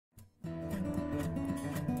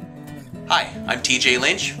Hi, I'm TJ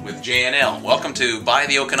Lynch with JNL. Welcome to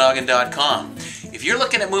BuyTheOkanagan.com. If you're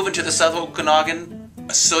looking at moving to the South Okanagan,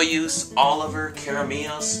 Soyuz, Oliver,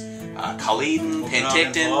 Karamios, Kaleden,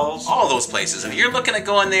 Penticton, all those places. If you're looking at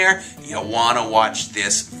going there, you want to watch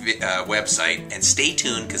this website and stay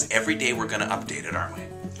tuned because every day we're going to update it, aren't we?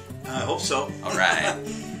 I hope so. All right.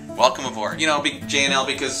 Welcome aboard. You know, JNL,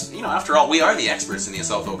 because, you know, after all, we are the experts in the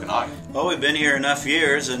South Okanagan. Well, we've been here enough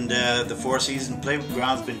years, and the four-season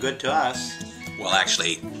playground's been good to us. Well,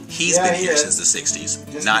 actually, he's been here since the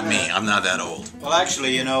 60s. Not me. I'm not that old. Well,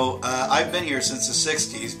 actually, you know, I've been here since the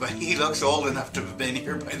 60s, but he looks old enough to have been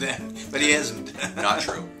here by then. But he isn't. Not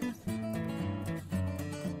true.